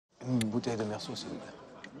bouteille de Merceau, s'il vous plaît.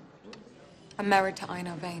 I'm married to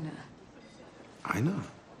Einar Wegener. Einar?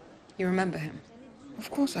 You remember him?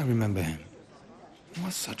 Of course I remember him.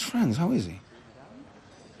 We're such friends. How is he?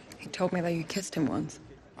 He told me that you kissed him once.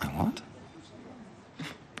 I what?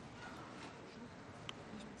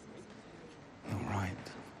 You're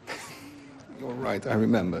right. You're right, I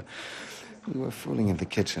remember. We were fooling in the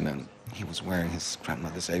kitchen and he was wearing his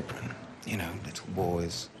grandmother's apron. You know, little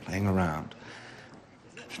boys playing around.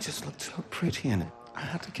 He just looked so pretty in it. I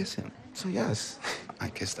had to kiss him. So yes, I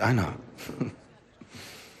kissed Einar.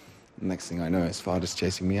 Next thing I know, his father's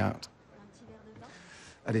chasing me out.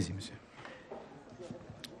 Allez-y, monsieur.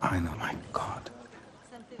 Einar, my God.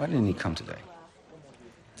 Why didn't he come today?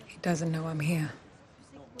 He doesn't know I'm here.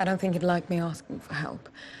 I don't think he'd like me asking for help.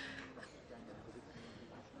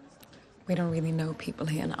 We don't really know people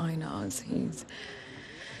here in Einar's.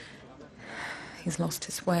 He's lost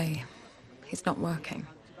his way. He's not working.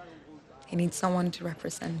 He needs someone to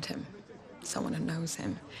represent him, someone who knows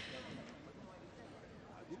him.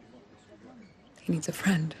 He needs a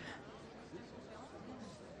friend.